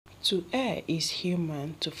To err is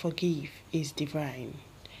human, to forgive is divine.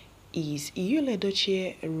 Is YUL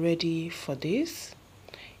EDOCHIE ready for this?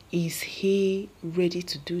 Is he ready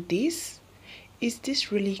to do this? Is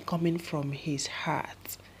this really coming from his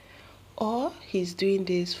heart? Or he's doing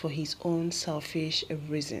this for his own selfish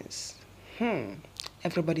reasons?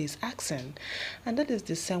 Everybody is asking, and that is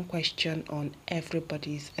the same question on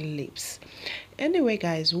everybody's lips. Anyway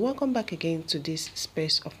guys, welcome back again to this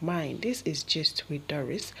space of mine. This is Just with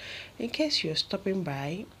Doris. In case you're stopping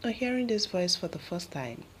by or hearing this voice for the first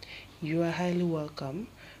time, you are highly welcome.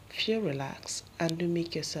 Feel relaxed and do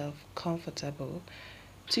make yourself comfortable.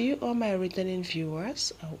 To you all my returning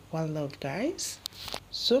viewers, one love guys.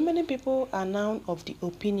 So many people are now of the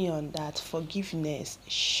opinion that forgiveness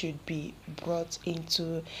should be brought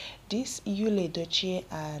into this YUL EDOCHIE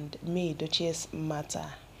and PETE EDOCHIE's matter.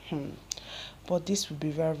 But this will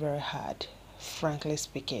be very, very hard, frankly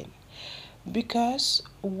speaking. Because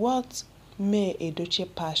what PETE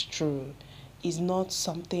EDOCHIE passed through is not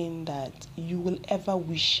something that you will ever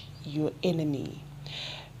wish your enemy.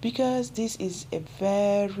 Because this is a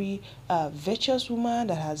very virtuous woman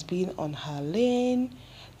that has been on her lane,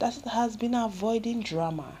 that has been avoiding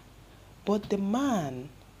drama. But the man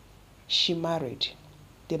she married,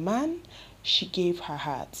 the man she gave her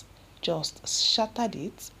heart, just shattered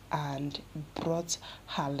it and brought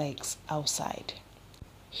her legs outside.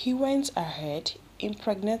 He went ahead,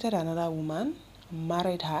 impregnated another woman,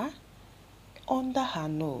 married her. Under her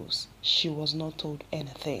nose, she was not told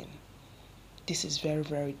anything. This is very,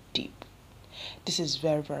 very deep. This is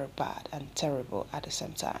very, very bad and terrible at the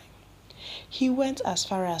same time. He went as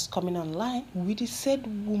far as coming online with the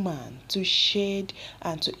said woman to shade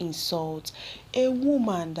and to insult a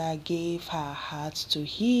woman that gave her heart to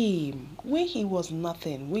him when he was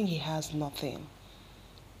nothing, when he has nothing,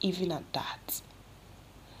 even at that.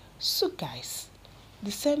 So guys,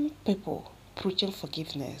 the same people preaching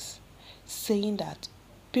forgiveness, saying that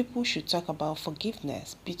people should talk about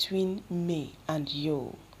forgiveness between me and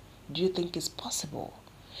you. Do you think it's possible?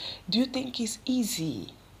 Do you think it's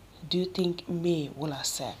easy? Do you think May will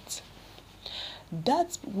accept?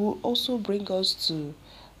 That will also bring us to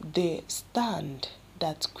the stand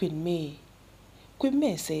that Queen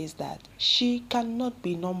May says that she cannot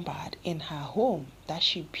be numbered in her home that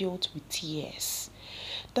she built with tears.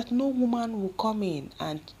 That no woman will come in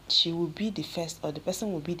and she will be the first, or the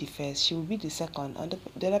person will be the first, she will be the second, and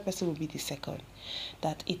the other person will be the second.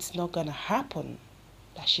 That it's not gonna happen,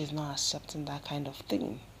 that she's not accepting that kind of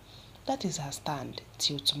thing. That is her stand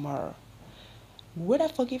till tomorrow. Whether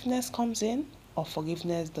forgiveness comes in or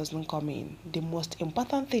forgiveness doesn't come in, the most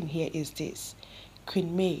important thing here is this: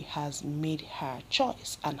 Queen May has made her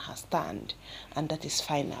choice and her stand, and that is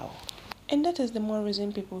final. And that is the more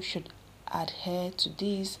reason people should adhere to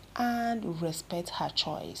this and respect her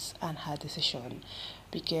choice and her decision,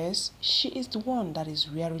 because she is the one that is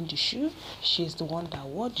wearing the shoe, she is the one that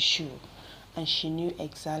wore the shoe, and she knew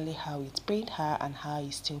exactly how it pained her and how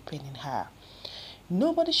it's still paining her.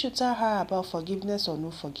 Nobody should tell her about forgiveness or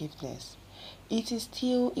no forgiveness. It is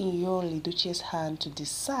still in YUL EDOCHIE's hand to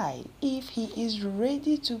decide if he is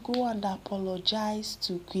ready to go and apologize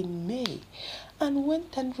to Queen May. And when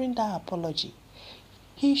tendering that apology,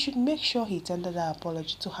 he should make sure he tendered that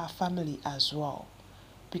apology to her family as well.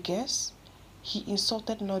 Because he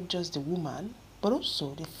insulted not just the woman, but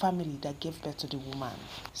also the family that gave birth to the woman.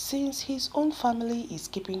 Since his own family is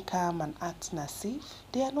keeping calm and acting as if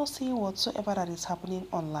they are not seeing whatsoever that is happening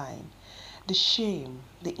online, the shame,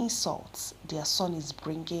 the insults their son is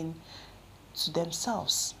bringing to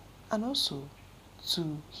themselves and also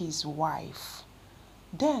to his wife,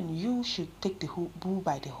 then you should take the bull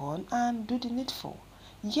by the horn and do the needful.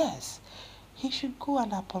 Yes, he should go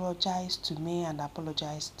and apologize to me and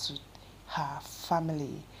apologize to her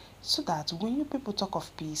family, so that when you people talk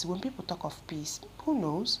of peace, who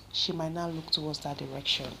knows, she might now look towards that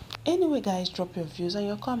direction. Anyway guys, drop your views and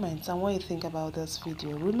your comments and what you think about this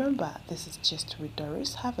video. Remember, this is Just with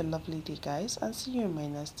Doris. Have a lovely day guys, and see you in my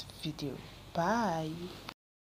next video. Bye.